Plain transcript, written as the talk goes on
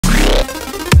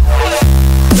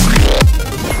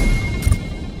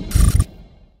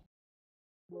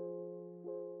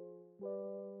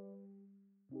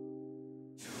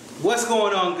What's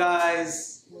going on,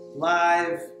 guys?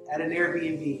 Live at an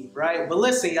Airbnb, right? But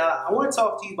listen, y'all, I want to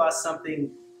talk to you about something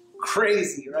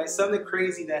crazy, right? Something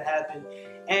crazy that happened.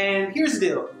 And here's the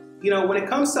deal. When it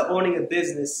comes to owning a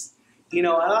business, a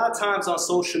lot of times on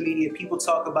social media, people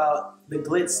talk about the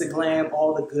glitz, the glam,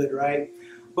 all the good, right?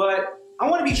 But I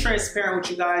want to be transparent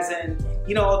with you guys, and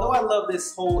although I love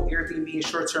this whole Airbnb and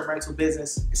short-term rental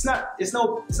business, it's not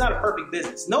a perfect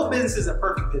business. No business is a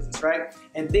perfect business, right?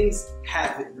 And things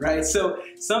happen, right? So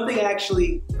something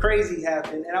actually crazy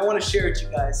happened, and I want to share it with you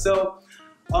guys. So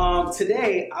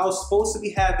today I was supposed to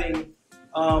be having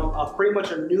pretty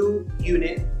much a new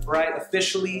unit, right?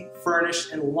 Officially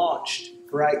furnished and launched,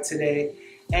 right? Today,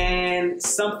 and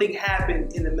something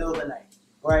happened in the middle of the night,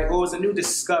 right? Or it was a new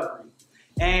discovery.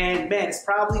 And man, it's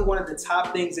probably one of the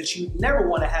top things that you never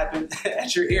want to happen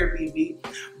at your Airbnb,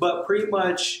 but pretty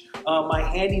much my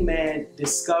handyman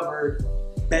discovered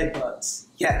bed bugs.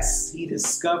 Yes, he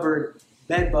discovered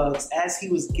bed bugs as he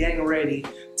was getting ready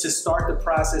to start the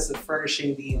process of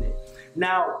furnishing the unit.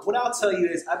 Now, what I'll tell you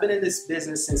is I've been in this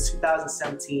business since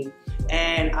 2017,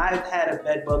 and I've had a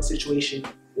bed bug situation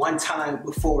one time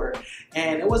before,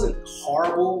 and it wasn't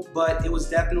horrible, but it was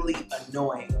definitely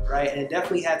annoying, right? And it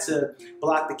definitely had to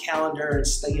block the calendar and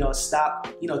stop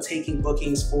taking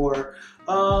bookings for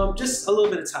just a little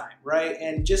bit of time, right?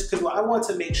 And just because I want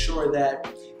to make sure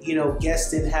that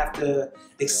guests didn't have to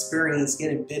experience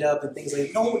getting bit up and things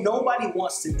like that. Nobody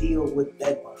wants to deal with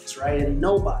bed bugs, right? And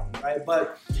nobody, right?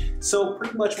 But so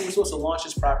pretty much we were supposed to launch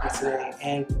this property today,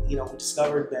 and we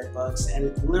discovered bed bugs,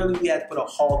 and literally we had to put a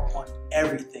halt on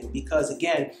everything because,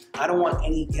 again, I don't want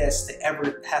any guests to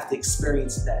ever have to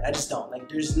experience that. I just don't. Like,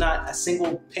 there's not a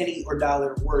single penny or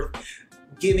dollar worth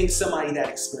giving somebody that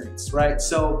experience, right?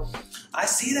 So I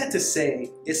say that to say,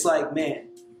 it's like, man,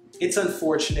 it's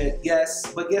unfortunate,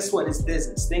 yes, but guess what? It's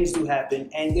business. Things do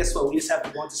happen, and guess what? We just have to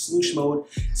go into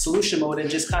solution mode, and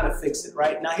just kind of fix it,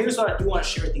 right? Now, here's what I do want to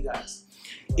share with you guys.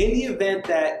 In the event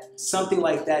that something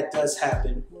like that does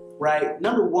happen, right?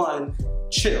 Number one,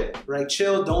 chill, right?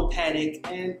 Chill, don't panic,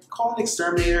 and call an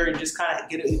exterminator and just kind of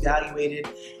get it evaluated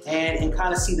and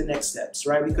kind of see the next steps,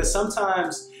 right? Because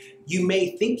sometimes you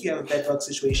may think you have a bed bug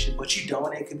situation, but you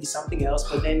don't, and it could be something else.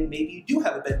 But then maybe you do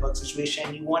have a bed bug situation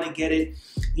and you want to get it,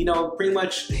 pretty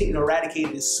much,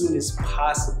 eradicated as soon as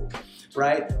possible,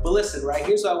 right? But listen, right,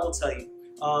 here's what I will tell you.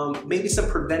 Maybe some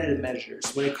preventative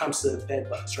measures when it comes to bed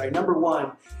bugs, right? Number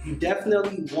one, you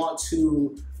definitely want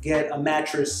to get a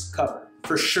mattress cover.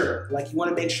 For sure. Like, you want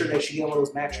to make sure that you get one of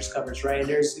those mattress covers, right? And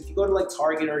if you go to like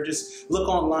Target or just look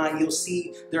online, you'll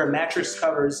see there are mattress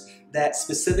covers that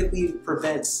specifically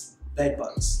prevents bed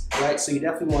bugs, right? So you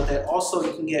definitely want that. Also,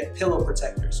 you can get pillow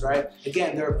protectors, right?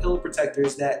 Again, there are pillow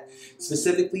protectors that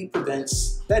specifically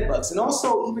prevents bed bugs, and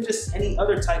also even just any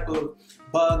other type of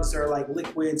bugs or like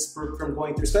liquids from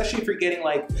going through, especially if you're getting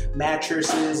like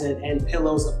mattresses and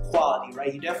pillows of quality,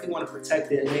 right? You definitely want to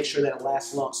protect it and make sure that it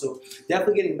lasts long. So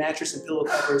definitely getting mattress and pillow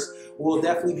covers will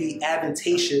definitely be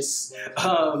advantageous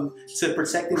to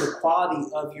protecting the quality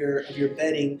of your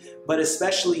bedding, but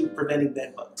especially preventing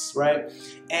bed bugs, right?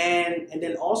 And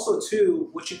then also too,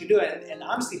 what you can do, and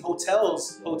honestly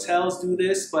hotels do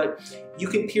this, but you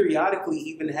can periodically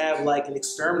even have like an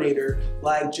exterminator,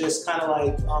 like just kind of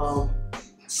like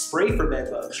spray for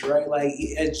bed bugs, right? Like,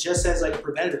 it just as like a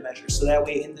preventative measure. So that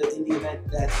way, in the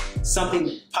event that something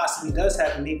possibly does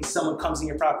happen, maybe someone comes in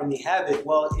your property and they have it,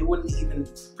 well, it wouldn't even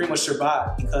pretty much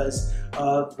survive because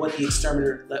of what the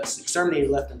exterminator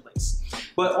left in place.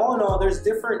 But all in all, there's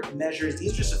different measures.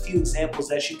 These are just a few examples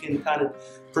that you can kind of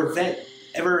prevent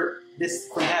this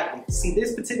from happening. See,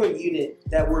 this particular unit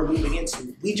that we're moving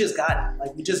into, we just got it.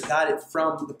 Like, we just got it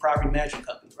from the property management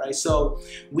company, right? So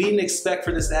we didn't expect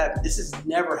for this to happen. This has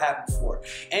never happened before.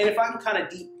 And if I can kind of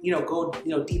go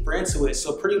deeper into it,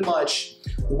 so pretty much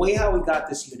the way how we got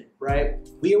this unit, right?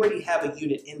 We already have a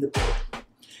unit in the building,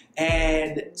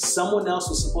 and someone else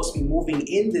was supposed to be moving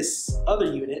in this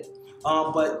other unit,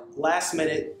 but last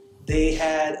minute they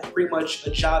had pretty much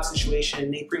a job situation,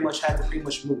 and they pretty much had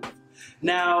to move.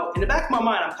 Now, in the back of my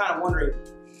mind, I'm kind of wondering,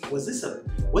 was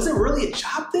it really a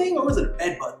job thing, or was it a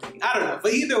bed bug thing? I don't know,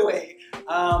 but either way,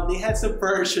 they had some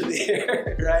furniture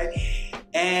there, right?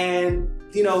 And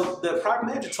the property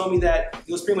manager told me that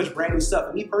it was pretty much brand new stuff.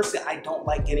 And me personally, I don't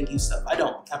like getting used stuff. I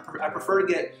don't. I prefer to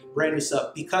get brand new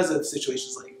stuff because of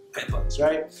situations like bed bugs,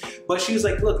 right? But she was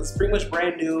like, look, it's pretty much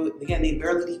brand new. Again, they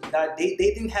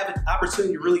didn't have an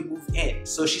opportunity to really move in.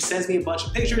 So she sends me a bunch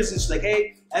of pictures, and she's like,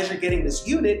 hey, as you're getting this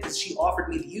unit, because she offered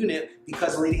me the unit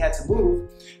because the lady had to move,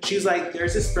 she was like,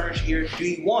 there's this furniture here, do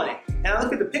you want it? And I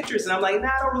look at the pictures and I'm like, nah,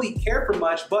 I don't really care for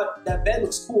much, but that bed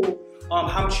looks cool.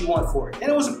 how much you want for it.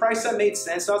 And it was a price that made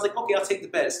sense. So I was like, okay, I'll take the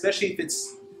bet, especially if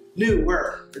it's new,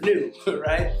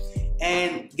 right?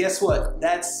 And guess what?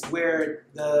 That's where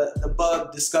the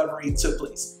bug discovery took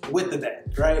place, with the bet,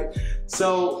 right?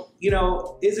 So, you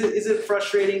know, is it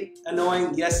frustrating,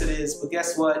 annoying? Yes, it is. But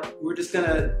guess what? We're just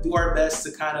gonna do our best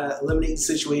to kind of eliminate the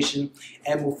situation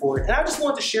and move forward. And I just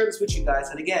wanted to share this with you guys.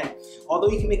 And again, although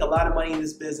you can make a lot of money in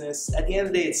this business, at the end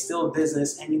of the day, it's still a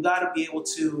business, and you gotta be able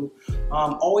to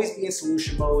always be in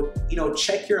solution mode. You know,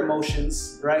 check your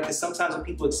emotions, right? Because sometimes when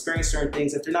people experience certain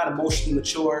things, if they're not emotionally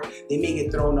mature, they may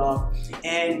get thrown off.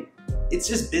 And it's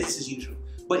just business as usual.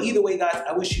 But either way, guys,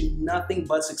 I wish you nothing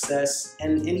but success.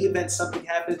 And in the event something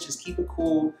happens, just keep it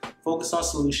cool, focus on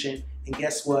solution, and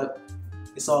guess what?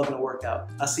 It's all gonna work out.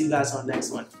 I'll see you guys on the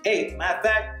next one. Hey, matter of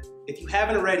fact, if you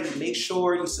haven't already, make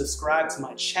sure you subscribe to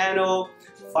my channel.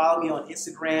 Follow me on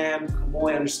Instagram,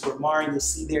 Kemoy_Martin. You'll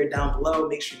see there down below.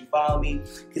 Make sure you follow me.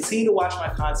 Continue to watch my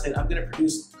content. I'm gonna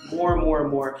produce more and more and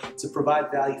more to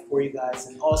provide value for you guys,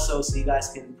 and also so you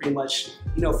guys can pretty much,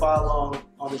 you know, follow along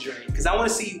on the journey. Because I want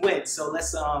to see you win. So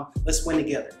let's win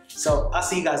together. So I'll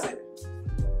see you guys later.